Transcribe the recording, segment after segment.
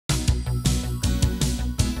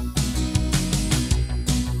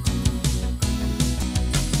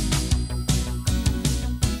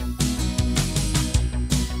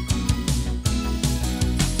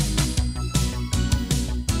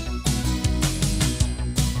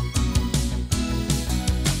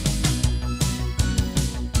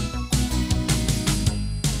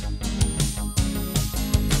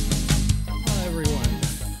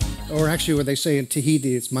or actually what they say in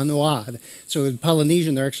Tahiti, it's manoa. So in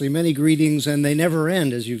Polynesian, there are actually many greetings, and they never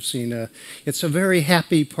end, as you've seen. It's a very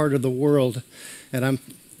happy part of the world, and I'm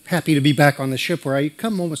happy to be back on the ship where I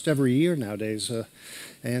come almost every year nowadays,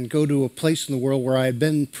 and go to a place in the world where I've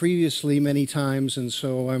been previously many times, and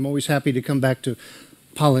so I'm always happy to come back to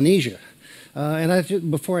Polynesia.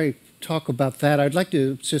 Before I talk about that, I'd like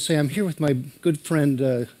to just say I'm here with my good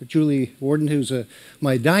friend Julie Warden, who's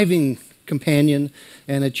my diving companion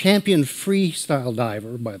and a champion freestyle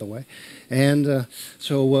diver, by the way. And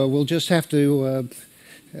so we'll just have to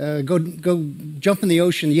go jump in the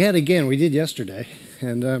ocean yet again. We did yesterday,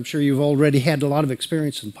 and I'm sure you've already had a lot of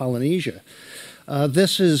experience in Polynesia.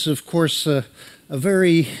 This is, of course, a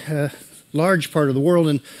very large part of the world,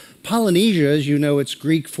 and Polynesia, as you know, it's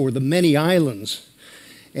Greek for the many islands,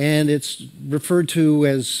 and it's referred to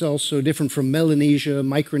as also different from Melanesia,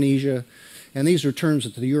 Micronesia, and these are terms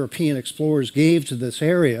that the European explorers gave to this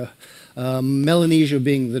area. Melanesia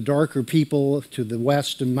being the darker people to the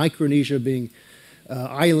west, and Micronesia being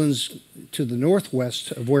islands to the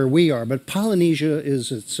northwest of where we are. But Polynesia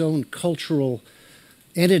is its own cultural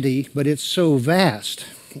entity, but it's so vast,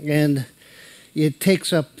 and it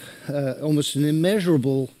takes up almost an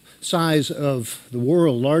immeasurable size of the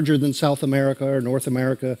world, larger than South America or North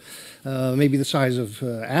America, maybe the size of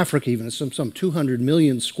Africa even, some 200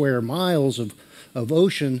 million square miles of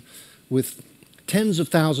ocean with tens of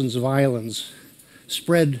thousands of islands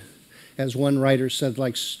spread, as one writer said,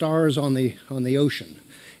 like stars on the ocean.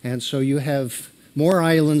 And so you have more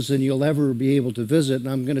islands than you'll ever be able to visit,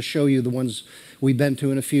 and I'm going to show you the ones we've been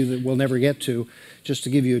to and a few that we'll never get to, just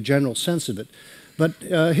to give you a general sense of it. But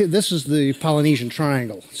this is the Polynesian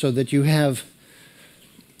Triangle, so that you have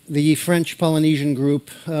the French Polynesian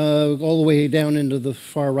group all the way down into the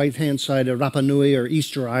far right-hand side of Rapa Nui or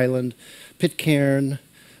Easter Island, Pitcairn,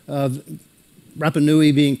 Rapa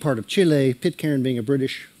Nui being part of Chile, Pitcairn being a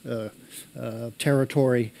British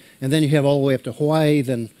territory, and then you have all the way up to Hawaii,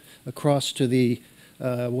 then across to the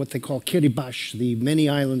what they call Kiribati, the many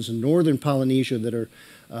islands in northern Polynesia that are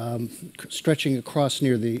stretching across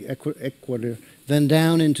near the equator, then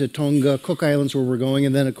down into Tonga, Cook Islands where we're going,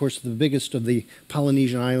 and then of course the biggest of the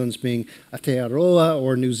Polynesian islands being Aotearoa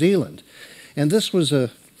or New Zealand. And this was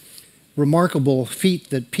a remarkable feat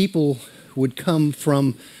that people would come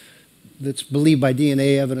from, that's believed by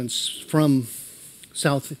DNA evidence, from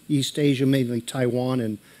Southeast Asia, mainly Taiwan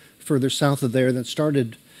and further south of there, that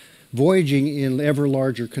started voyaging in ever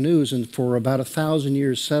larger canoes, and for about 1,000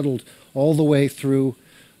 years settled all the way through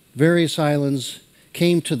various islands,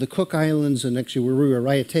 came to the Cook Islands, and actually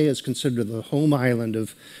Raiatea is considered the home island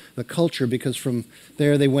of the culture, because from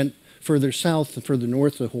there they went further south and further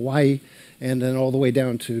north to Hawaii, and then all the way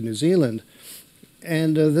down to New Zealand.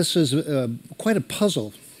 And this is quite a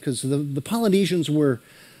puzzle, because the Polynesians were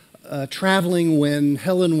traveling when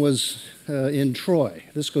Helen was in Troy.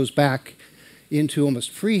 This goes back into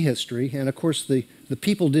almost prehistory, and of course the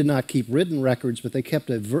people did not keep written records, but they kept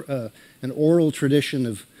an oral tradition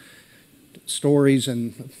of stories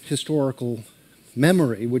and historical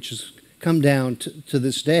memory, which has come down to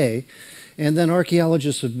this day. And then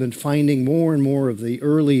archaeologists have been finding more and more of the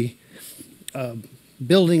early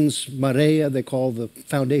buildings, marea, they call the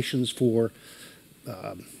foundations for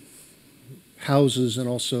houses and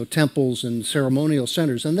also temples and ceremonial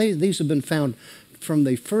centers. And these have been found from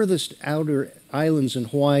the furthest outer islands in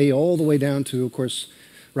Hawaii all the way down to, of course,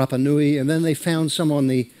 Rapa Nui, and then they found some on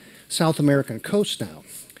the South American coast now.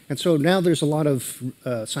 And so now there's a lot of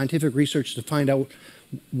scientific research to find out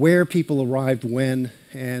where people arrived when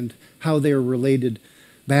and how they're related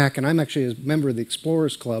back. And I'm actually a member of the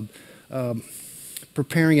Explorers Club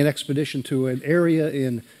preparing an expedition to an area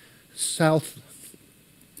in South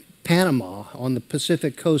Panama on the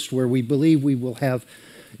Pacific coast where we believe we will have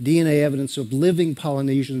DNA evidence of living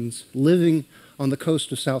Polynesians living on the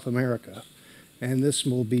coast of South America. And this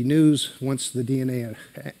will be news once the DNA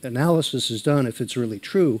analysis is done, if it's really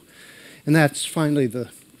true. And that's finally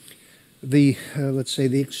let's say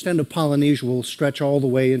the extent of Polynesia will stretch all the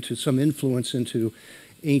way into some influence into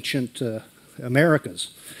ancient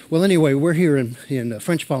Americas. Well, anyway, we're here in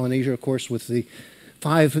French Polynesia, of course, with the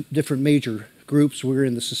 5 different major groups. We're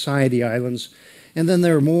in the Society Islands, and then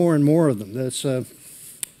there are more and more of them. There's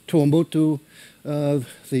Tuamotu,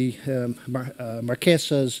 the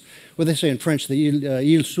Marquesas, what they say in French, the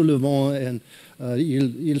Île sous le vent and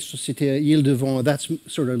Île Société, Île de Vent. That's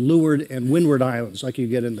sort of leeward and windward islands, like you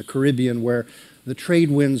get in the Caribbean, where the trade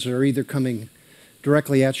winds are either coming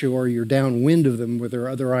directly at you or you're downwind of them, where there are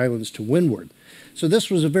other islands to windward. So this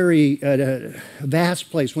was a very vast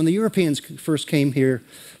place. When the Europeans first came here,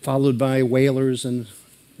 followed by whalers and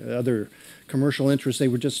other commercial interests. They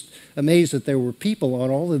were just amazed that there were people on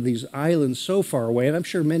all of these islands so far away. And I'm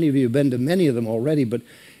sure many of you have been to many of them already, but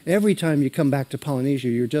every time you come back to Polynesia,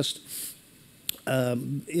 you're just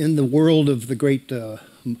in the world of the great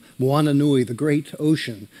Moana Nui, the great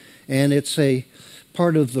ocean. And it's a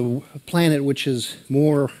part of the planet which is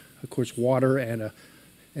more, of course, water and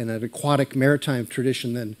an aquatic maritime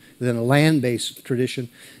tradition than a land-based tradition.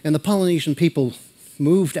 And the Polynesian people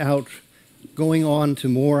moved out, going on to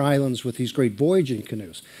more islands with these great voyaging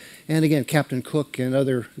canoes. And again, Captain Cook and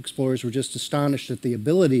other explorers were just astonished at the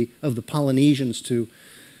ability of the Polynesians to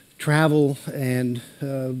travel and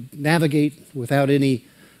navigate without any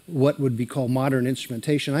what would be called modern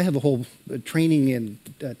instrumentation. I have a whole training and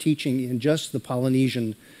teaching in just the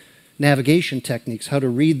Polynesian navigation techniques, how to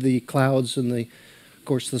read the clouds and of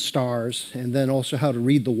course the stars, and then also how to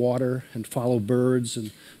read the water and follow birds.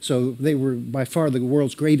 And so they were by far the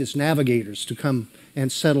world's greatest navigators to come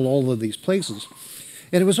and settle all of these places.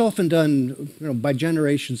 And it was often done, by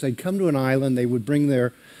generations. They'd come to an island, they would bring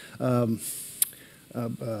their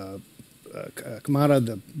kamara,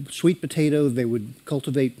 the sweet potato, they would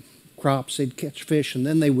cultivate crops, they'd catch fish, and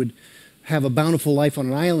then they would have a bountiful life on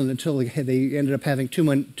an island until they ended up having too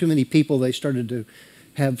many people. They started to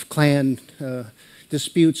have clan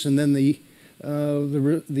disputes, and then the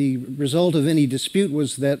result of any dispute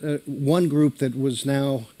was that one group that was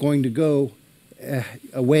now going to go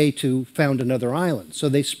away to found another island. So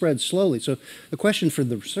they spread slowly. So the question for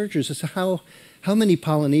the researchers is how many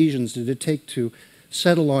Polynesians did it take to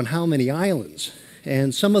settle on how many islands?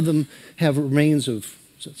 And some of them have remains of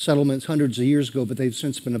settlements hundreds of years ago, but they've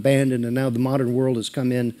since been abandoned, and now the modern world has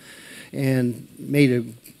come in and made a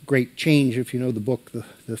great change. If you know the book,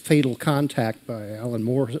 The Fatal Contact by Alan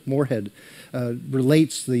Moorhead,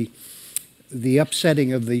 relates the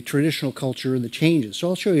upsetting of the traditional culture and the changes. So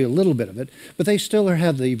I'll show you a little bit of it. But they still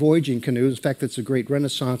have the voyaging canoes. In fact, it's a great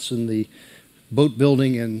renaissance in the boat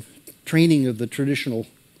building and training of the traditional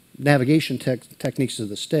navigation techniques to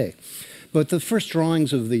this day. But the first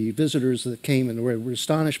drawings of the visitors that came and were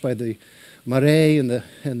astonished by the marae and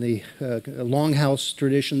the longhouse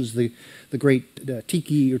traditions, the great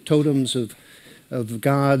tiki or totems of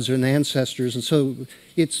gods and ancestors. And so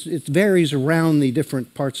it varies around the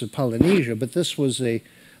different parts of Polynesia, but this was an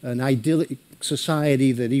idyllic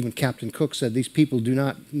society that even Captain Cook said these people do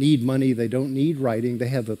not need money, they don't need writing, they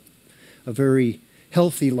have a very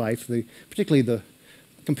healthy life. Particularly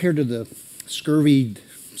compared to the scurvy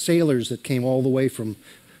sailors that came all the way from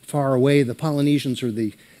far away, the Polynesians are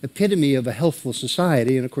the epitome of a healthful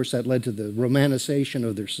society, and of course that led to the romanization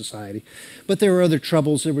of their society. But there were other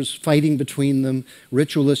troubles. There was fighting between them,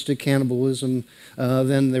 ritualistic cannibalism.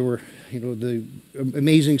 Then there were, the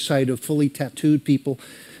amazing sight of fully tattooed people,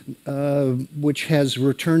 which has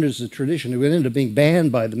returned as a tradition. It ended up being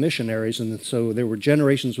banned by the missionaries, and so there were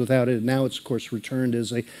generations without it. Now it's, of course, returned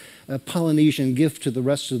as a Polynesian gift to the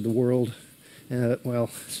rest of the world, well,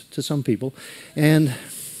 to some people. And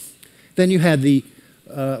then you had the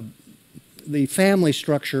family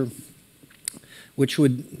structure, which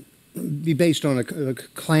would be based on a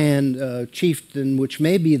clan chieftain, which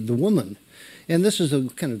may be the woman. And this is a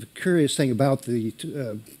kind of curious thing about the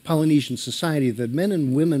Polynesian society, that men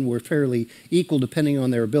and women were fairly equal depending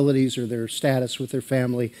on their abilities or their status with their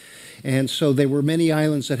family. And so there were many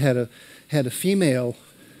islands that had a female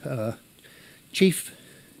chief.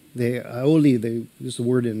 Aoli is the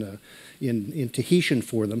word in Tahitian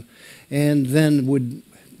for them, and then would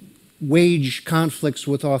wage conflicts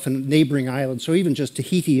with often neighboring islands. So even just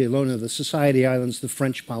Tahiti alone, of the Society Islands, the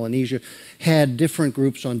French Polynesia, had different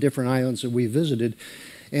groups on different islands that we visited,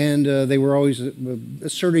 and they were always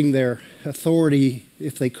asserting their authority,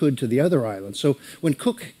 if they could, to the other islands. So when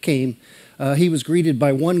Cook came, he was greeted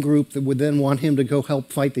by one group that would then want him to go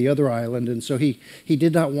help fight the other island, and so he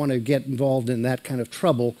did not want to get involved in that kind of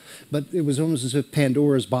trouble, but it was almost as if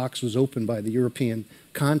Pandora's box was opened by the European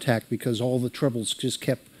contact, because all the troubles just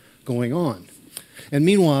kept going on. And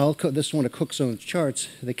meanwhile, this is one of Cook's own charts,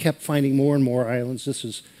 they kept finding more and more islands. This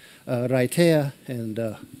is Raitea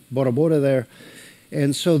and Bora Bora there.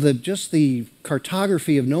 And so just the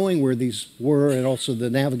cartography of knowing where these were, and also the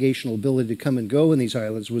navigational ability to come and go in these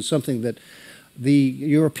islands, was something that the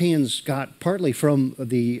Europeans got partly from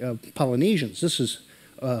the Polynesians. This is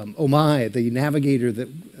Omai, the navigator that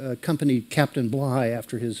accompanied Captain Bligh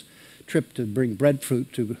after his trip to bring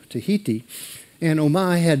breadfruit to Tahiti. And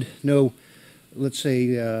Omai had no, let's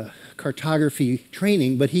say, cartography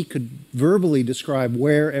training, but he could verbally describe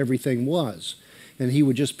where everything was. And he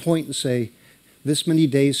would just point and say, this many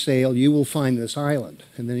days sail, you will find this island,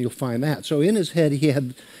 and then you'll find that. So in his head, he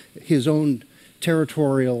had his own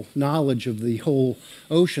territorial knowledge of the whole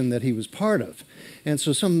ocean that he was part of. And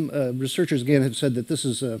so some researchers, again, have said that this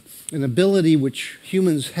is an ability which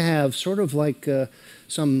humans have, sort of like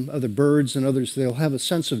some other birds and others. They'll have a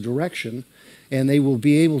sense of direction, and they will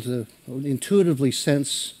be able to intuitively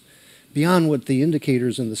sense beyond what the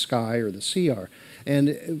indicators in the sky or the sea are. And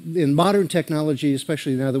in modern technology,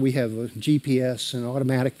 especially now that we have a GPS and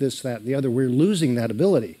automatic this, that, and the other, we're losing that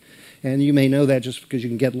ability. And you may know that just because you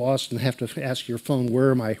can get lost and have to ask your phone,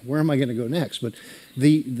 where am I going to go next? But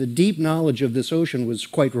the deep knowledge of this ocean was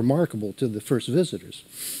quite remarkable to the first visitors.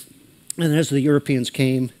 And as the Europeans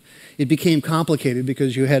came, it became complicated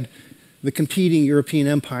because you had the competing European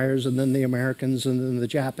empires and then the Americans and then the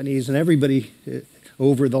Japanese, and everybody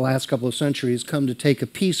over the last couple of centuries come to take a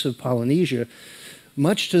piece of Polynesia,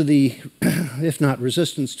 much to the, if not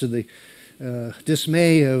resistance, to the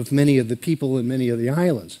dismay of many of the people in many of the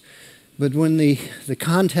islands. But when the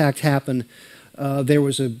contact happened, there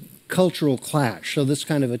was a cultural clash. So this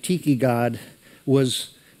kind of a tiki god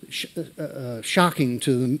was shocking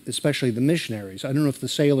to them, especially the missionaries. I don't know if the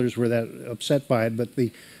sailors were that upset by it, but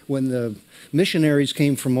when the missionaries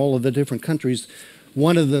came from all of the different countries,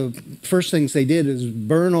 one of the first things they did is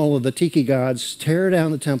burn all of the tiki gods, tear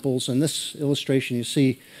down the temples. In this illustration, you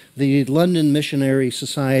see the London Missionary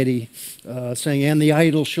Society saying, "And the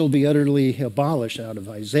idol shall be utterly abolished," out of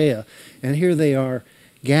Isaiah. And here they are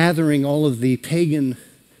gathering all of the pagan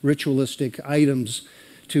ritualistic items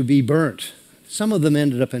to be burnt. Some of them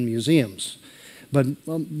ended up in museums. But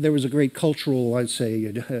there was a great cultural, I'd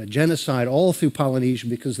say, genocide all through Polynesia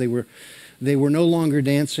because they were no longer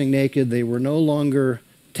dancing naked, they were no longer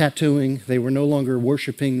tattooing, they were no longer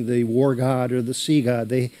worshiping the war god or the sea god.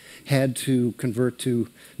 They had to convert to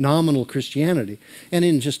nominal Christianity. And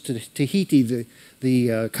in just Tahiti,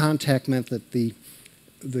 the contact meant that the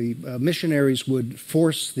missionaries would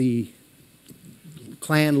force the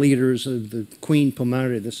clan leaders of the Queen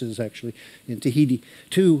Polynesia, this is actually in Tahiti,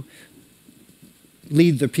 to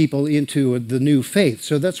lead the people into the new faith.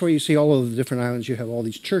 So that's where you see all of the different islands. You have all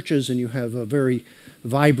these churches and you have a very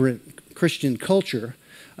vibrant Christian culture.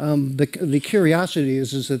 The curiosity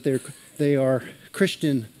is that they are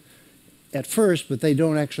Christian at first, but they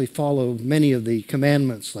don't actually follow many of the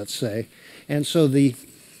commandments, let's say. And so the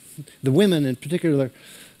women in particular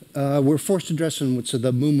were forced to dress in what's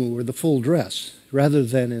the muumuu, or the full dress, rather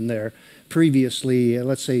than in their previously,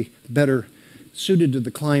 let's say, better suited to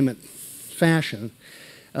the climate fashion.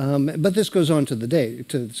 But this goes on to the day,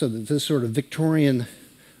 so that this sort of Victorian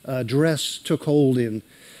dress took hold in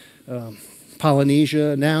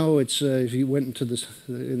Polynesia. Now it's, if you went into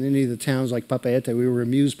in any of the towns like Papeete, we were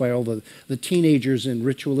amused by all the teenagers in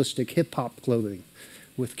ritualistic hip-hop clothing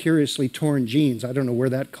with curiously torn jeans. I don't know where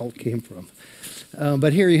that cult came from.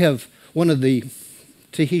 But here you have one of the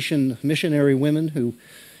Tahitian missionary women who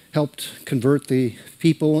helped convert the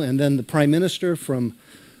people, and then the prime minister from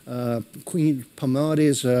Queen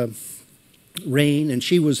Polynesio's reign, and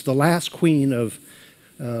she was the last queen of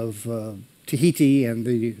Tahiti and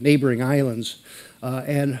the neighboring islands,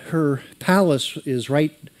 and her palace is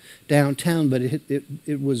right downtown, but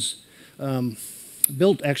it was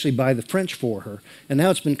built actually by the French for her, and now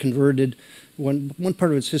it's been converted. One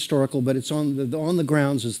part of it's historical, but it's on the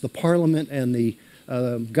grounds is the parliament and the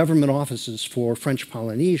government offices for French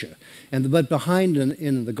Polynesia, but behind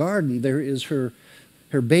in the garden there is her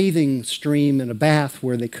bathing stream and a bath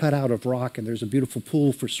where they cut out of rock, and there's a beautiful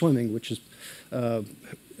pool for swimming, which is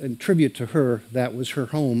in tribute to her. That was her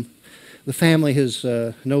home. The family is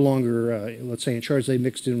no longer, let's say, in charge. They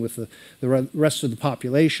mixed in with the rest of the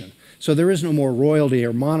population. So there is no more royalty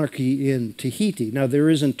or monarchy in Tahiti. Now there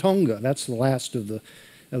is in Tonga. That's the last of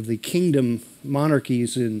the kingdom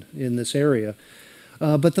monarchies in this area.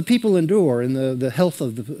 But the people endure, and the health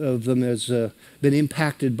of them has been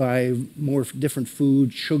impacted by more different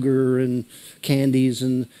food, sugar and candies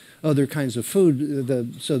and other kinds of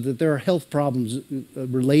food, so that there are health problems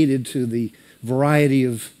related to the variety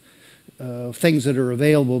of things that are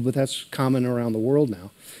available, but that's common around the world now.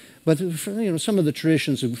 But some of the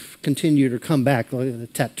traditions have continued or come back, like the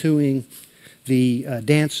tattooing, the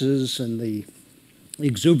dances, and the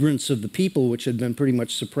exuberance of the people, which had been pretty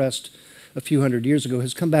much suppressed a few hundred years ago,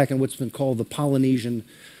 has come back in what's been called the Polynesian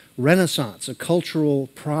Renaissance, a cultural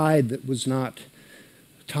pride that was not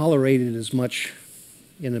tolerated as much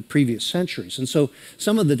in the previous centuries. And so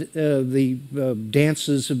some of the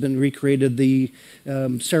dances have been recreated, the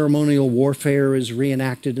ceremonial warfare is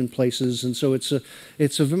reenacted in places, and so it's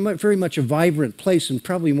very much a vibrant place, and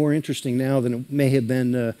probably more interesting now than it may have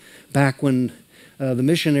been back when the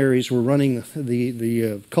missionaries were running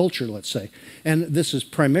the culture, let's say. And this is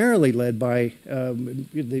primarily led by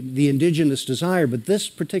the indigenous desire, but this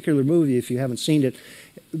particular movie, if you haven't seen it,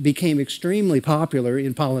 became extremely popular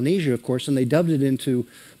in Polynesia, of course, and they dubbed it into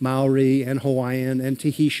Maori and Hawaiian and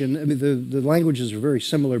Tahitian. I mean, the languages are very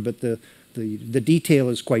similar, but the detail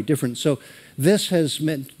is quite different. So this has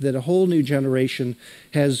meant that a whole new generation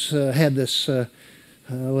has had this,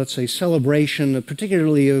 let's say, celebration,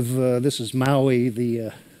 particularly of, this is Maui,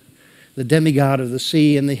 the demigod of the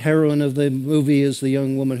sea, and the heroine of the movie is the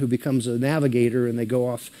young woman who becomes a navigator, and they go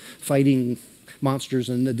off fighting monsters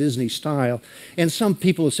in the Disney style. And some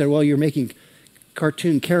people have said, well, you're making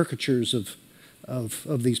cartoon caricatures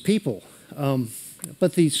of these people.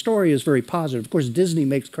 But the story is very positive. Of course, Disney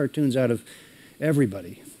makes cartoons out of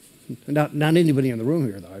everybody. Not anybody in the room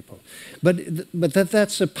here, though, I suppose. But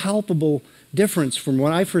that's a palpable difference from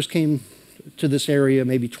when I first came to this area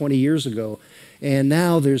maybe 20 years ago. And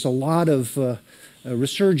now there's a lot of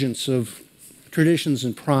resurgence of traditions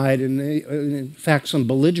and pride, and in fact some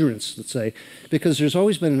belligerence, let's say, because there's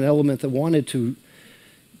always been an element that wanted to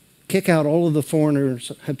kick out all of the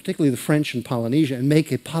foreigners, particularly the French in Polynesia, and make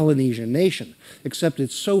a Polynesian nation. Except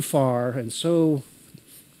it's so far and so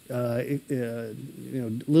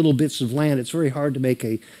little bits of land, it's very hard to make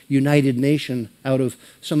a united nation out of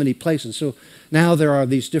so many places. So now there are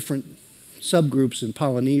these different subgroups in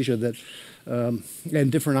Polynesia that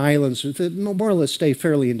and different islands that more or less stay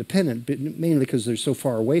fairly independent, but mainly because they're so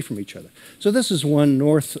far away from each other. So this is one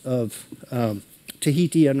north of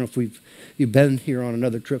Tahiti. I don't know if you've been here on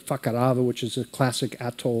another trip, Whakarava, which is a classic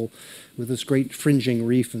atoll with this great fringing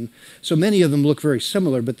reef. And so many of them look very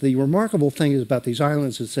similar, but the remarkable thing is about these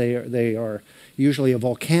islands is they are usually a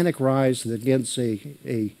volcanic rise that gets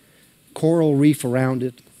a coral reef around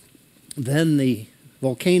it. Then the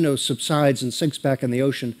volcano subsides and sinks back in the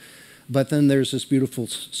ocean, but then there's this beautiful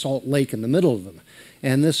salt lake in the middle of them.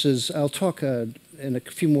 And this is, I'll talk in a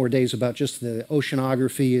few more days about just the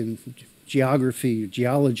oceanography and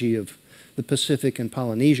geology of the Pacific and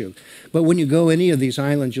Polynesia. But when you go any of these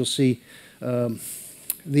islands, you'll see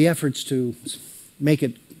the efforts to make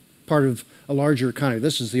it part of a larger economy.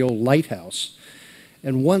 This is the old lighthouse.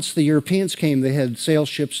 And once the Europeans came, they had sail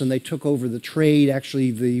ships and they took over the trade. Actually,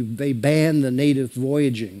 they banned the native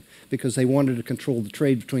voyaging because they wanted to control the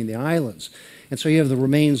trade between the islands. And so you have the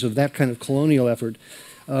remains of that kind of colonial effort.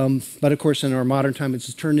 But of course, in our modern time,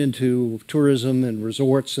 it's turned into tourism and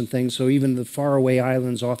resorts and things. So even the faraway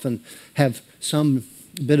islands often have some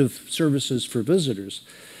bit of services for visitors.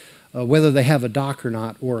 Whether they have a dock or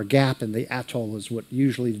not, or a gap in the atoll, is what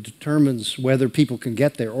usually determines whether people can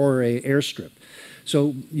get there, or an airstrip.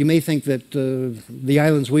 So you may think that the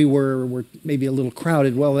islands we were maybe a little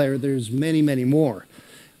crowded. Well, there's many, many more.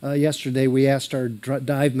 Yesterday, we asked our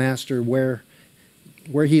dive master where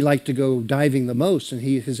he liked to go diving the most, and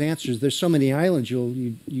his answer is, there's so many islands,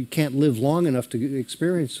 you can't live long enough to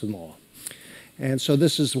experience them all. And so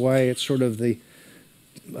this is why it's sort of the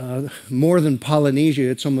more than Polynesia,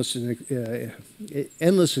 it's almost an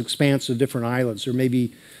endless expanse of different islands. There may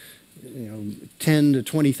be 10 to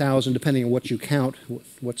 20,000, depending on what you count,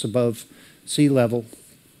 what's above sea level.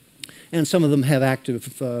 And some of them have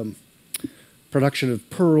active production of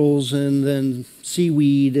pearls, and then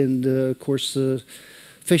seaweed, and of course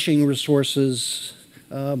fishing resources.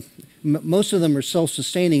 Most of them are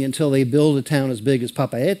self-sustaining until they build a town as big as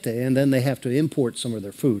Papaete, and then they have to import some of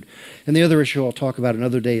their food. And the other issue I'll talk about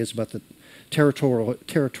another day is about the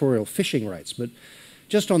territorial fishing rights. But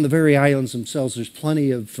just on the very islands themselves, there's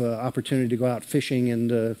plenty of opportunity to go out fishing, and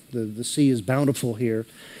the sea is bountiful here.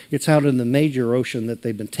 It's out in the major ocean that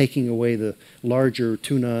they've been taking away the larger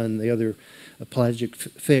tuna and the other pelagic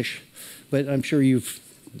fish. But I'm sure you've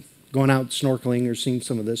gone out snorkeling or seen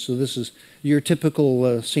some of this. So this is your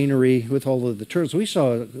typical scenery with all of the turtles. We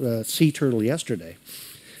saw a sea turtle yesterday.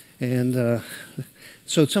 And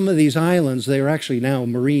so some of these islands, they are actually now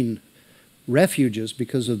marine refuges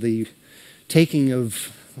because of the taking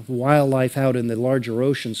of wildlife out in the larger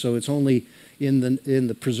ocean. So it's only in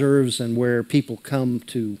the preserves and where people come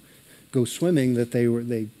to go swimming that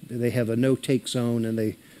they have a no-take zone, and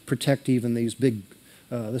they protect even these big,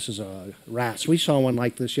 this is a wrasse. We saw one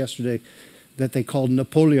like this yesterday that they called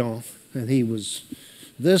Napoleon, and he was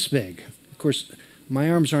this big. Of course,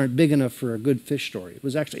 my arms aren't big enough for a good fish story. It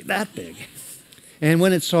was actually that big. And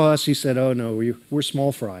when it saw us, he said, oh no, we're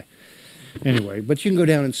small fry. Anyway, but you can go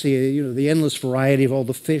down and see the endless variety of all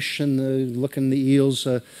the fish and looking the eels.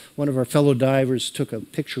 One of our fellow divers took a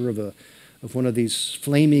picture of one of these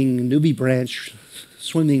flaming nubibranch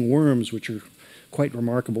swimming worms, which are quite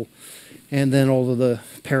remarkable. And then all of the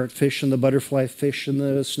parrotfish and the butterfly fish and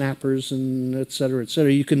the snappers and et cetera, et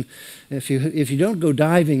cetera. You can, if you don't go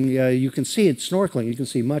diving, you can see it snorkeling. You can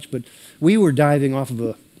see much, but we were diving off of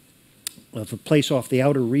a place off the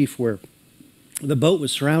outer reef where the boat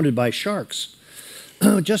was surrounded by sharks.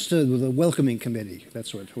 Just the welcoming committee,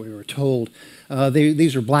 that's what we were told.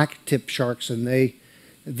 These are black-tip sharks, and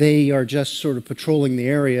they are just sort of patrolling the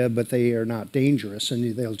area, but they are not dangerous,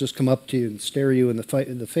 and they'll just come up to you and stare you in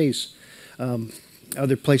the face.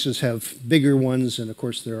 Other places have bigger ones, and of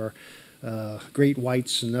course there are great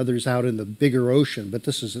whites and others out in the bigger ocean, but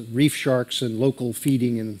this is reef sharks and local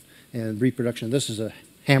feeding and reproduction. This is a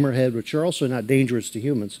hammerhead, which are also not dangerous to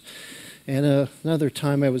humans. And another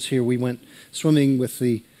time I was here, we went swimming with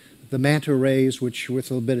the manta rays, which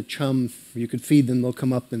with a little bit of chum, you could feed them, they'll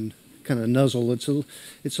come up and kind of nuzzle. It's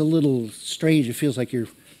a little strange. It feels like you're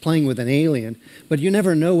playing with an alien, but you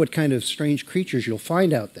never know what kind of strange creatures you'll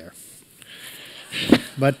find out there.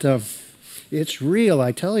 But it's real,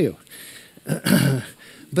 I tell you.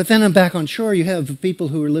 But then I'm back on shore. You have people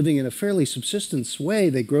who are living in a fairly subsistence way.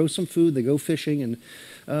 They grow some food, they go fishing, and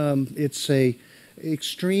it's a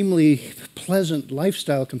extremely pleasant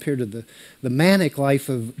lifestyle compared to the manic life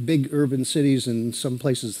of big urban cities in some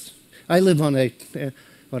places. I live on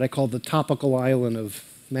what I call the tropical island of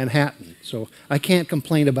Manhattan, so I can't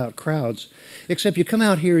complain about crowds, except you come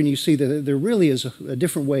out here and you see that there really is a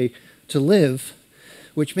different way to live,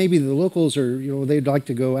 which maybe the locals are, they'd like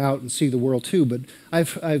to go out and see the world too, but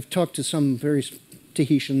I've talked to some very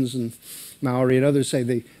Tahitians and Maori and others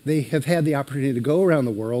say they have had the opportunity to go around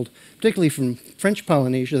the world, particularly from French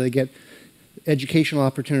Polynesia. They get educational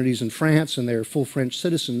opportunities in France and they're full French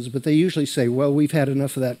citizens, but they usually say, well, we've had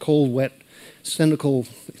enough of that cold, wet, cynical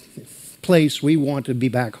place. We want to be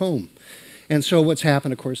back home. And so what's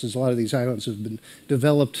happened, of course, is a lot of these islands have been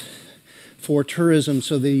developed for tourism,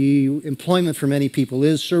 so the employment for many people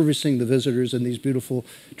is servicing the visitors in these beautiful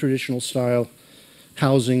traditional style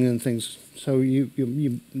housing and things. So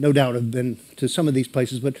you no doubt have been to some of these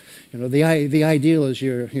places, but the ideal is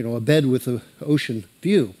you're a bed with an ocean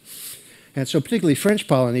view. And so particularly French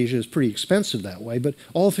Polynesia is pretty expensive that way, but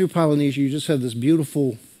all through Polynesia you just have this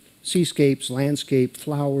beautiful seascapes, landscape,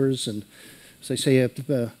 flowers, and as they say,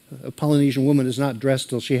 a Polynesian woman is not dressed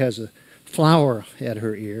till she has a flower at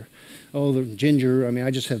her ear. Oh, the ginger, I mean,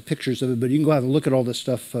 I just have pictures of it, but you can go out and look at all this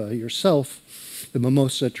stuff yourself. The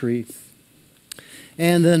mimosa tree.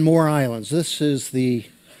 And then more islands. This is the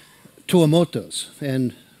Tuamotus,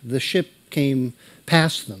 and the ship came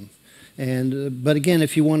past them. And but again,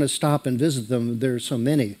 if you want to stop and visit them, there's so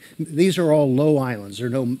many. These are all low islands. They're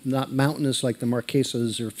not mountainous like the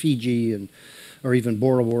Marquesas or Fiji or even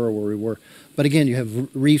Bora Bora where we were. But again, you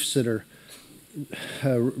have reefs that are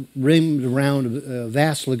rimmed around a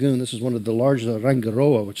vast lagoon. This is one of the largest,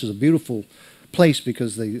 Rangiroa, which is a beautiful place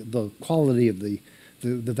because the quality of the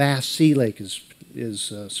vast sea lake is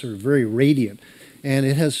sort of very radiant. And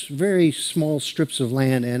it has very small strips of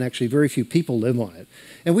land, and actually very few people live on it.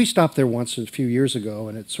 And we stopped there once a few years ago,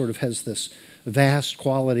 and it sort of has this vast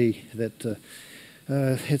quality that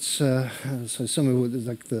it's so some of it,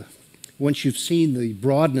 like once you've seen the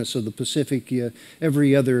broadness of the Pacific,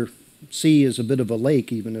 every other sea is a bit of a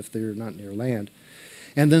lake, even if they're not near land.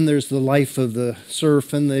 And then there's the life of the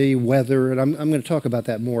surf and the weather, and I'm going to talk about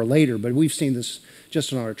that more later, but we've seen this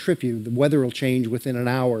just on our trip. The weather will change within an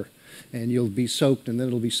hour, and you'll be soaked, and then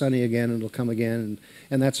it'll be sunny again, and it'll come again,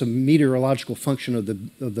 and that's a meteorological function of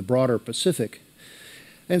the broader Pacific.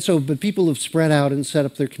 And so, but people have spread out and set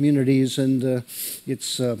up their communities, and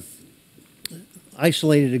it's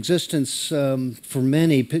isolated existence for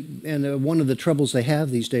many. And one of the troubles they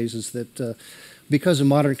have these days is that because of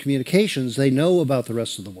modern communications, they know about the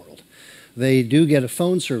rest of the world. They do get a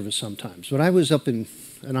phone service sometimes. But I was up in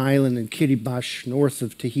an island in Kiribati, north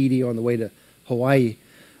of Tahiti, on the way to Hawaii,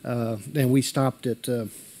 and we stopped at a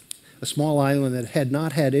small island that had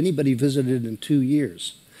not had anybody visited in 2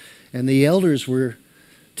 years. And the elders were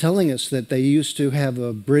telling us that they used to have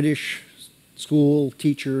a British school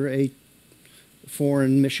teacher, a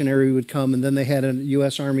foreign missionary would come, and then they had a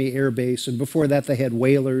U.S. Army air base, and before that they had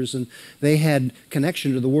whalers, and they had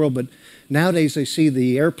connection to the world. But nowadays they see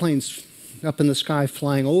the airplanes up in the sky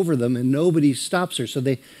flying over them, and nobody stops there. So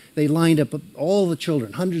they lined up all the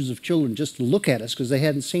children, hundreds of children, just to look at us because they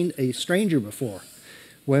hadn't seen a stranger before.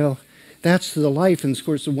 Well, that's the life, and of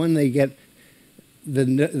course when they get the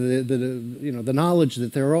knowledge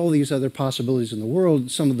that there are all these other possibilities in the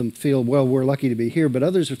world, some of them feel, well, we're lucky to be here, but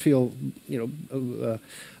others feel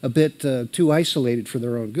a bit too isolated for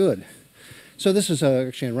their own good. So this is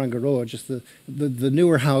actually in Rangaroa, just the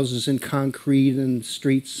newer houses in concrete and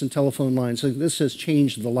streets and telephone lines. So this has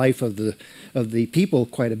changed the life of the people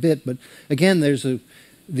quite a bit. But again, there's the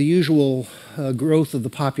usual growth of the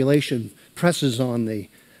population presses on the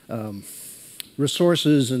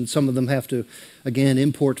resources, and some of them have to, again,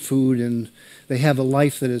 import food, and they have a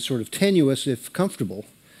life that is sort of tenuous if comfortable.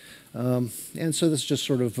 And so this is just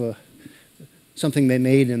sort of something they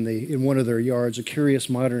made in one of their yards, a curious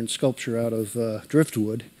modern sculpture out of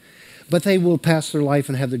driftwood. But they will pass their life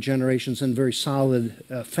and have their generations in very solid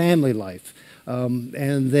family life.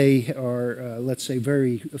 And they are, let's say,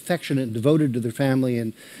 very affectionate and devoted to their family,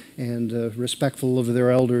 and respectful of their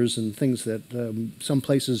elders, and things that some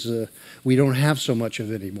places we don't have so much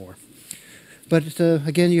of anymore. But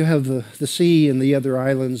again, you have the sea and the other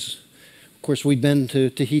islands. Of course, we've been to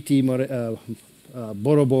Tahiti,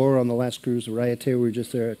 Borobor on the last cruise, Raiatea, we were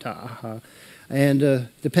just there at Ta'aha. And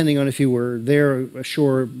depending on if you were there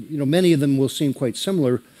ashore, many of them will seem quite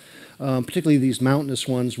similar, particularly these mountainous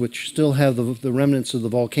ones, which still have the remnants of the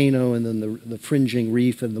volcano, and then the fringing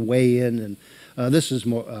reef and the way-in. And this is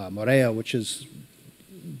Morea, which is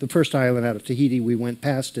the first island out of Tahiti. We went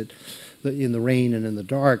past it in the rain and in the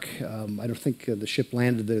dark. I don't think the ship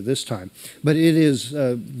landed there this time. But it is,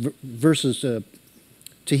 versus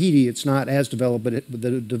Tahiti, it's not as developed, but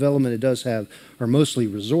the development it does have are mostly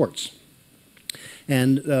resorts.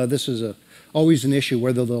 And this is always an issue,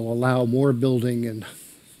 whether they'll allow more building and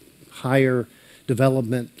higher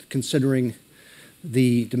development considering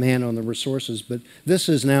the demand on the resources. But this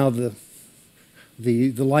is now the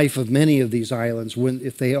life of many of these islands.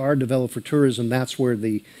 If they are developed for tourism, that's where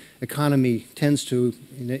the economy tends to,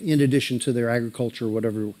 in addition to their agriculture or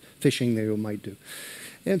whatever fishing they might do.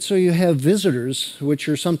 And so you have visitors, which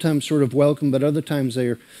are sometimes sort of welcome, but other times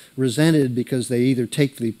they're resented because they either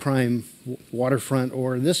take the prime waterfront,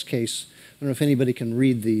 or in this case, I don't know if anybody can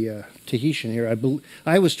read the Tahitian here.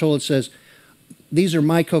 I was told it says, "These are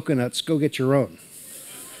my coconuts, go get your own."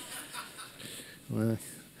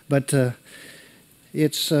 But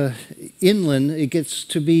it's inland. It gets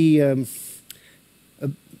to be a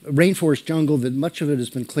rainforest jungle that much of it has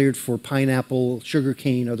been cleared for pineapple,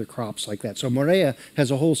 sugarcane, other crops like that. So Morea has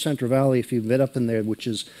a whole central valley, if you've been up in there, which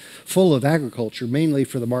is full of agriculture, mainly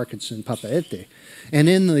for the markets in Papeete. And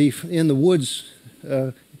in the woods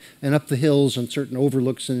and up the hills and certain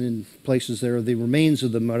overlooks and in places there are the remains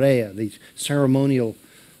of the Morea, the ceremonial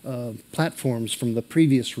platforms from the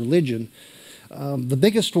previous religion. The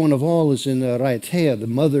biggest one of all is in Raiatea, the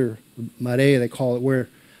mother Morea, they call it, where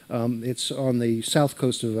it's on the south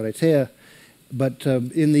coast of Raiatea. But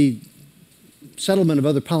in the settlement of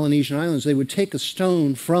other Polynesian islands, they would take a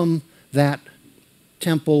stone from that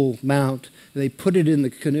temple mount, they put it in the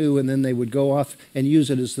canoe, and then they would go off and use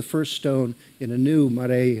it as the first stone in a new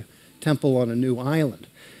Morea temple on a new island.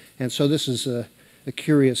 And so this is a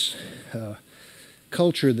curious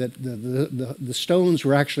culture that the stones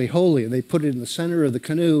were actually holy, and they put it in the center of the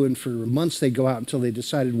canoe, and for months they'd go out until they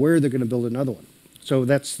decided where they're going to build another one. So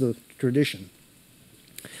that's the tradition.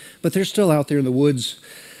 But they're still out there in the woods.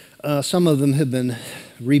 Some of them have been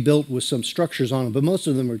rebuilt with some structures on them, but most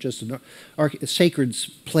of them are just a sacred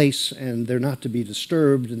place, and they're not to be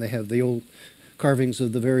disturbed, and they have the old carvings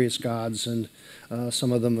of the various gods, and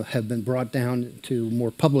some of them have been brought down to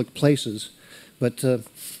more public places. But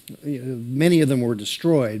many of them were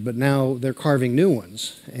destroyed, but now they're carving new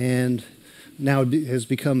ones. And now it has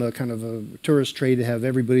become a kind of a tourist trade to have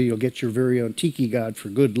everybody, you'll get your very own tiki god for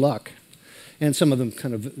good luck. And some of them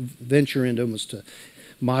kind of venture into almost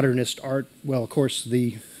modernist art. Well, of course,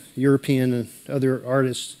 the European and other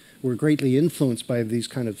artists were greatly influenced by these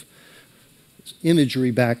kind of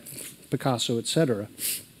imagery back, Picasso, etc.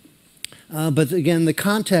 But again, the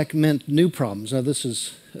contact meant new problems. Now, this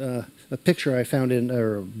is a picture I found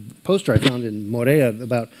or a poster I found in Morea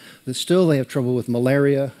about that still they have trouble with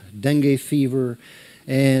malaria, dengue fever,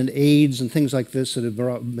 and AIDS and things like this that have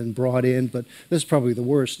been brought in. But this is probably the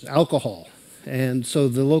worst, alcohol. And so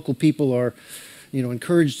the local people are,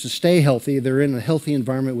 encouraged to stay healthy. They're in a healthy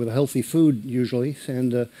environment with a healthy food usually.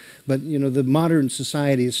 And but the modern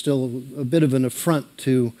society is still a bit of an affront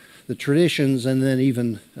to the traditions, and then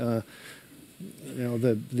even the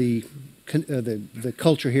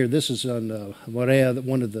culture here. This is on Morea,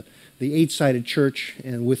 one of the eight-sided church,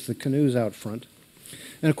 and with the canoes out front.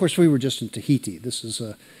 And of course, we were just in Tahiti. This is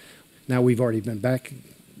now we've already been back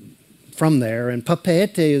from there, and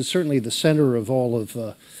Papeete is certainly the center of all of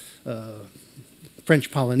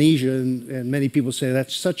French Polynesia, and many people say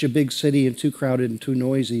that's such a big city and too crowded and too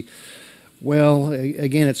noisy. Well,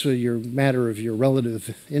 again, it's a matter of your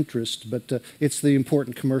relative interest, but it's the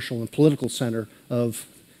important commercial and political center of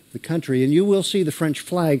the country, and you will see the French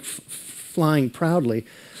flag flying proudly.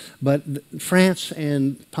 But France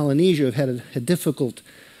and Polynesia have had a difficult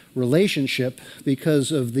relationship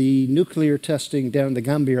because of the nuclear testing down the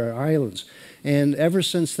Gambier Islands. And ever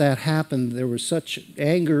since that happened, there was such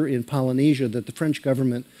anger in Polynesia that the French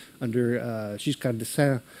government under Giscard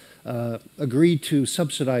d'Estaing agreed to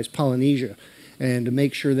subsidize Polynesia and to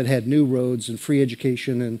make sure that it had new roads and free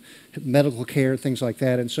education and medical care, things like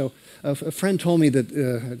that. And so a friend told me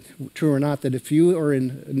that, true or not, that if you are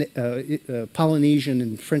in Polynesian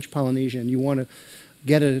and French Polynesia and you want to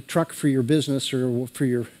get a truck for your business or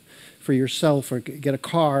for yourself or get a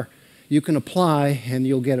car, you can apply and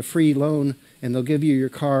you'll get a free loan and they'll give you your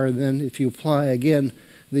car. And then if you apply again,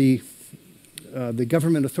 the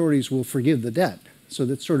government authorities will forgive the debt. So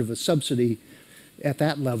that's sort of a subsidy at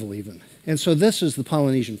that level even. And so this is the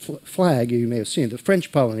Polynesian flag, you may have seen, the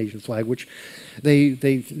French Polynesian flag, which they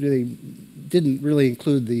didn't really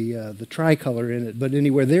include the tricolor in it. But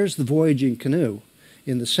anyway, there's the voyaging canoe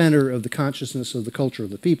in the center of the consciousness of the culture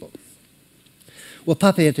of the people. Well,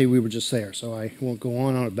 Papeete, we were just there, so I won't go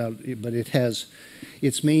on about it, but it has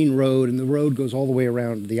its main road, and the road goes all the way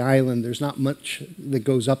around the island. There's not much that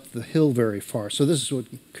goes up the hill very far. So this is what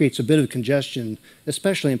creates a bit of congestion,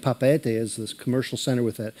 especially in Papeete, as this commercial center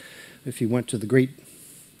with that. If you went to the great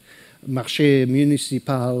marché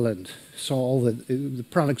municipal and saw all the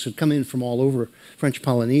products that come in from all over French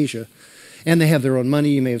Polynesia, and they have their own money.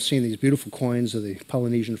 You may have seen these beautiful coins of the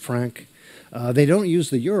Polynesian franc. They don't use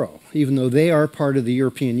the euro, even though they are part of the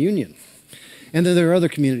European Union. And then there are other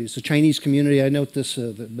communities. The Chinese community, I note this,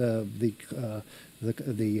 the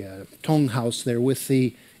Tong House there with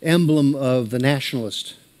the emblem of the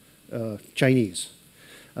nationalist Chinese.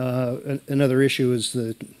 Another issue is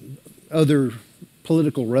the other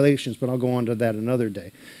political relations, but I'll go on to that another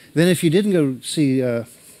day. Then if you didn't go see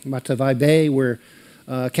Matavai Bay, where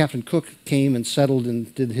Captain Cook came and settled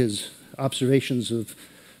and did his observations of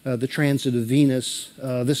the transit of Venus.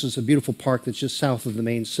 This is a beautiful park that's just south of the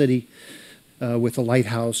main city with a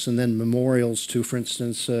lighthouse and then memorials to, for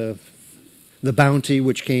instance, the Bounty,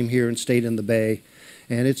 which came here and stayed in the bay.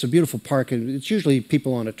 And it's a beautiful park, and it's usually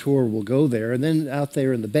people on a tour will go there. And then out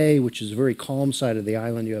there in the bay, which is a very calm side of the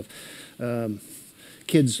island, you have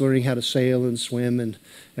kids learning how to sail and swim, and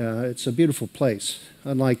it's a beautiful place,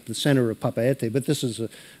 unlike the center of Papeete. But this is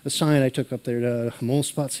a sign I took up there, Mon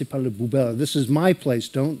spot c'est pas le poubelle. This is my place,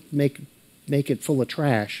 don't make it full of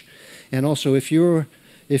trash. And also, if you're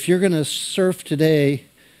going to surf today,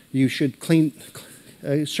 you should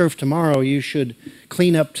surf tomorrow, you should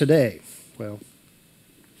clean up today. Well,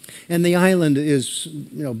 and the island is,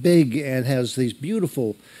 big and has these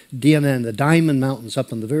beautiful the Diamond Mountains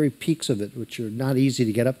up on the very peaks of it, which are not easy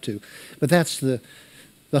to get up to. But that's the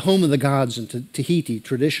home of the gods in Tahiti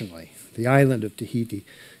traditionally, the island of Tahiti.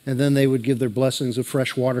 And then they would give their blessings of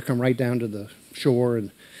fresh water, come right down to the shore.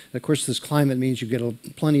 And of course, this climate means you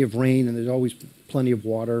get plenty of rain, and there's always plenty of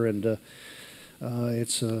water. And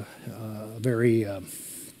it's a very,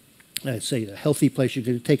 I'd say, a healthy place. You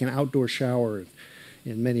can take an outdoor shower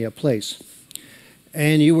in many a place.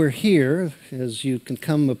 And you were here, as you can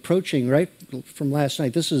come approaching right from last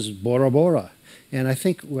night. This is Bora Bora. And I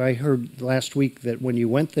think I heard last week that when you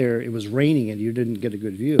went there, it was raining and you didn't get a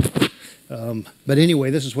good view. But anyway,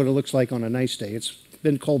 this is what it looks like on a nice day. It's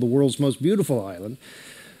been called the world's most beautiful island,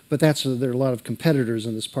 but there are a lot of competitors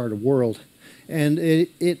in this part of the world. And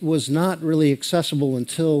it was not really accessible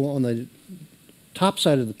until on the top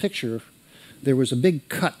side of the picture, there was a big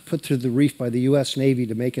cut put through the reef by the U.S. Navy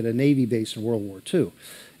to make it a Navy base in World War II.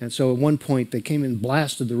 And so at one point they came and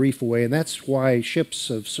blasted the reef away, and that's why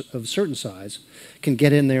ships of certain size can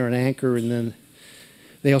get in there and anchor, and then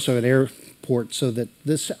they also have an airport, so that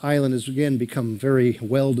this island has again become very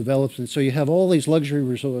well developed. And so you have all these luxury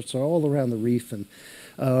resorts all around the reef, and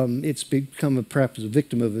it's become perhaps a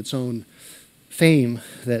victim of its own fame,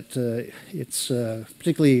 that it's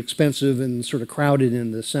particularly expensive and sort of crowded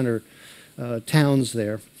in the center towns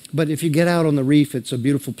there. But if you get out on the reef, it's a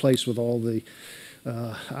beautiful place with all the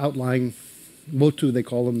outlying motu, they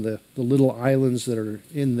call them, the little islands that are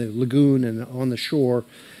in the lagoon and on the shore.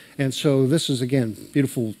 And so this is, again,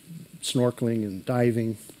 beautiful snorkeling and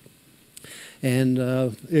diving. And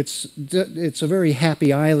it's a very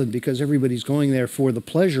happy island because everybody's going there for the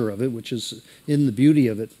pleasure of it, which is in the beauty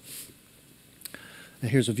of it. And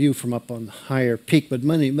here's a view from up on the higher peak, but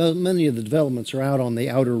many of the developments are out on the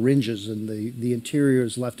outer ringes, and the interior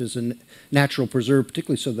is left as a natural preserve,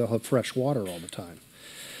 particularly so they'll have fresh water all the time.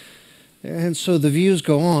 And so the views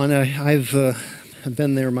go on. I've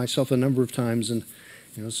been there myself a number of times, and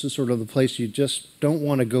this is sort of the place you just don't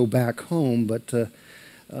want to go back home, but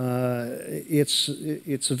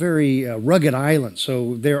it's a very rugged island.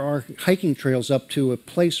 So there are hiking trails up to a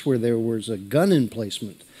place where there was a gun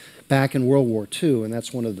emplacement back in World War II, and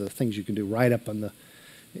that's one of the things you can do, ride up on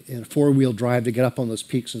in a four-wheel drive to get up on those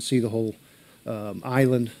peaks and see the whole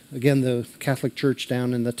island. Again, the Catholic Church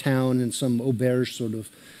down in the town, and some auberge, sort of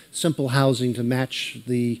simple housing to match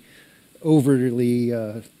the overly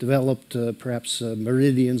developed, perhaps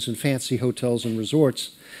meridians and fancy hotels and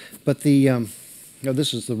resorts. But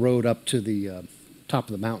this is the road up to the top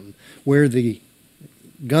of the mountain where the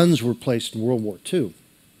guns were placed in World War II.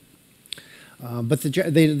 But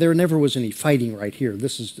there never was any fighting right here.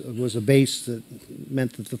 This was a base that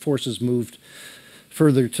meant that the forces moved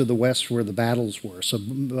further to the west where the battles were. So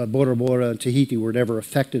Bora Bora and Tahiti were never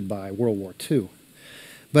affected by World War II.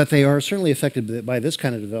 But they are certainly affected by this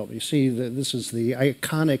kind of development. You see, this is the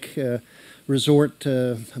iconic resort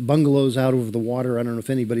bungalows out over the water. I don't know if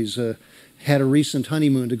anybody's had a recent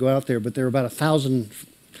honeymoon to go out there, but they're about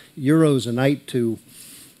 €1,000 a night to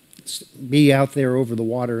be out there over the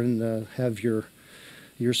water and have your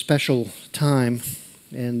special time.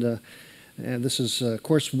 And this is, of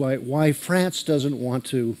course, why France doesn't want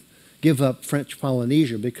to give up French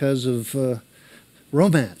Polynesia, because of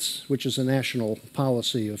romance, which is a national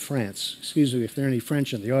policy of France. Excuse me if there are any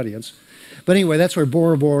French in the audience. But anyway, that's where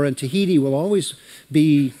Bora Bora and Tahiti will always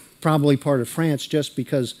be probably part of France, just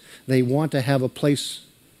because they want to have a place,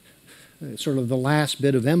 sort of the last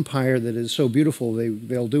bit of empire that is so beautiful.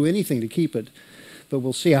 They'll do anything to keep it. But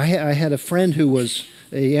we'll see. I had a friend who was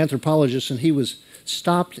an anthropologist, and he was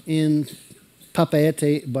stopped in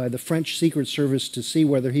Papeete by the French Secret Service to see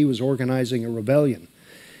whether he was organizing a rebellion.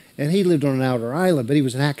 And he lived on an outer island, but he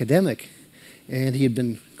was an academic, and he had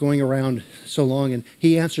been going around so long, and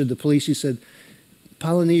he answered the police. He said,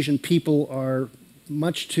 Polynesian people are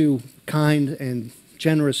much too kind and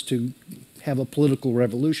generous to have a political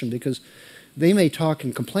revolution, because they may talk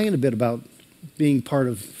and complain a bit about being part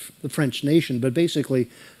of the French nation, but basically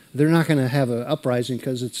they're not going to have an uprising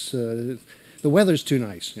because it's the weather's too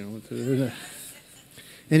nice.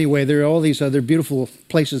 Anyway, there are all these other beautiful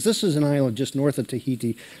places. This is an island just north of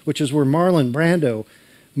Tahiti, which is where Marlon Brando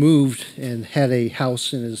moved and had a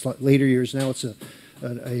house in his later years. Now it's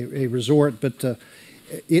a resort, but there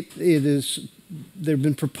have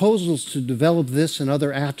been proposals to develop this and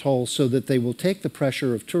other atolls so that they will take the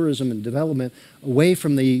pressure of tourism and development away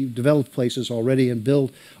from the developed places already and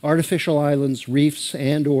build artificial islands, reefs,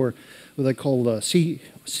 and or what they call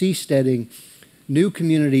seasteading, new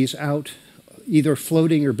communities out, either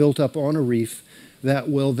floating or built up on a reef, that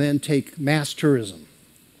will then take mass tourism,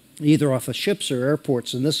 either off of ships or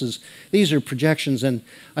airports. And these are projections, and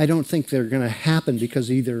I don't think they're going to happen because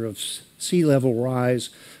either of sea level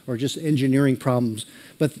rise or just engineering problems.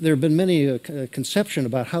 But there have been many conception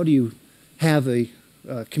about how do you have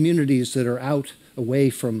communities that are out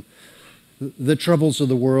away from the troubles of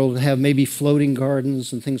the world and have maybe floating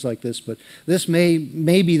gardens and things like this. But this may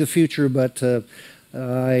be the future, but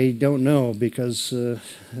I don't know, because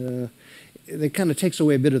it kind of takes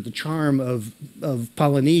away a bit of the charm of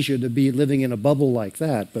Polynesia to be living in a bubble like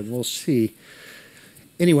that, but we'll see.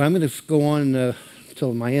 Anyway, I'm going to go on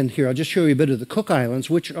till my end here. I'll just show you a bit of the Cook Islands,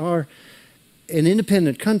 which are an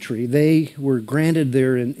independent country. They were granted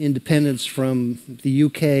their independence from the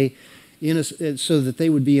UK so that they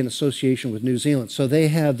would be in association with New Zealand. So they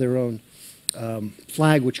have their own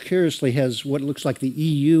flag, which curiously has what looks like the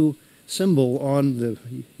EU symbol on the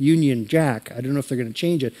Union Jack. I don't know if they're going to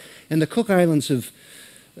change it. And the Cook Islands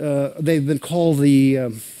they've been called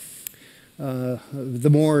the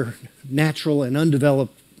more natural and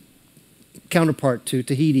undeveloped counterpart to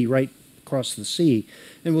Tahiti, right across the sea.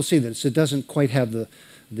 And we'll see that it doesn't quite have the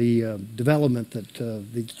development that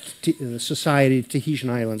the society of Tahitian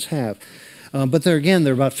islands have. But there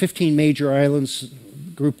are about 15 major islands,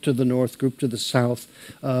 grouped to the north, grouped to the south.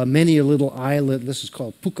 Many a little islet. This is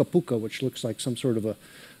called Puka Puka, which looks like some sort of a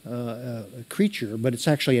creature, but it's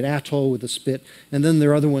actually an atoll with a spit. And then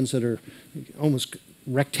there are other ones that are almost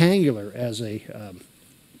rectangular as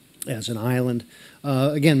an island.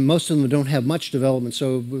 Again, most of them don't have much development,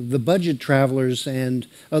 so the budget travelers and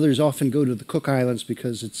others often go to the Cook Islands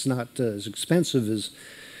because it's not as expensive as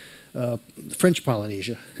French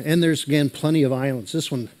Polynesia. And there's, again, plenty of islands.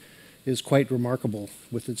 This one is quite remarkable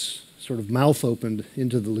with its sort of mouth opened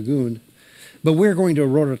into the lagoon. But we're going to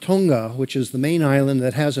Rarotonga, which is the main island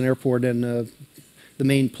that has an airport and the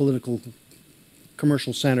main political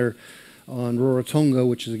commercial center on Rarotonga,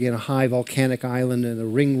 which is, again, a high volcanic island and a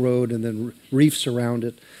ring road and then reefs around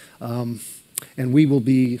it. And we will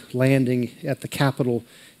be landing at the capital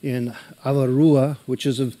in Avarua, which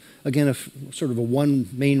is, again, sort of a one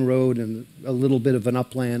main road and a little bit of an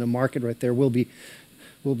upland, a market right there. We'll be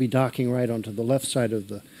docking right onto the left side of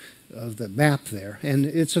the map there. And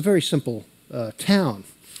it's a very simple town,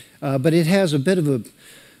 but it has a bit of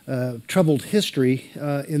a troubled history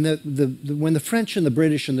in that when the French and the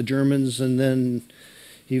British and the Germans and then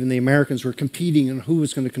even the Americans were competing on who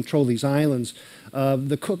was going to control these islands,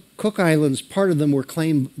 the Cook Islands, part of them were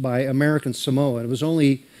claimed by American Samoa. And it was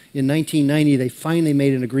only in 1990 they finally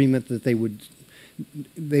made an agreement that they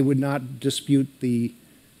would not dispute the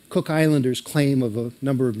Cook Islanders' claim of a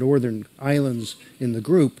number of northern islands in the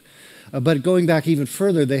group. But going back even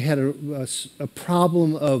further, they had a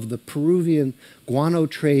problem of the Peruvian guano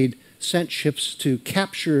trade sent ships to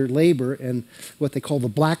capture labor, and what they call the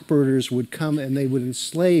blackbirders would come and they would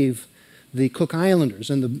enslave the Cook Islanders.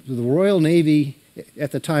 And the Royal Navy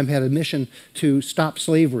at the time had a mission to stop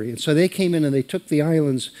slavery. And so they came in and they took the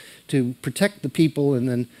islands to protect the people, and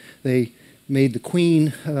then they made the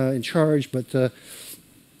Queen in charge. But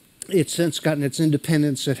it's since gotten its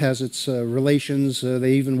independence. It has its relations.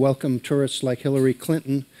 They even welcome tourists like Hillary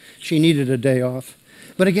Clinton. She needed a day off.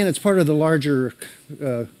 But again, it's part of the larger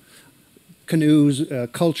canoes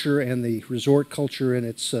culture and the resort culture, and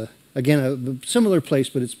it's again a similar place,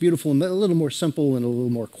 but it's beautiful and a little more simple and a little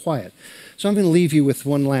more quiet. So I'm going to leave you with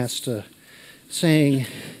one last saying,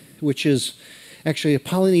 which is actually a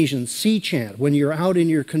Polynesian sea chant. When you're out in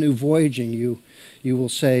your canoe voyaging, you will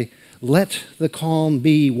say, "Let the calm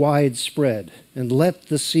be widespread, and let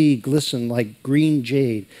the sea glisten like green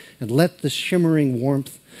jade, and let the shimmering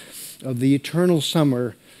warmth of the eternal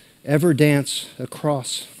summer ever dance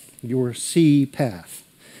across your sea path."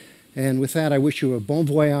 And with that, I wish you a bon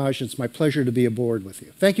voyage. It's my pleasure to be aboard with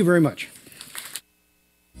you. Thank you very much.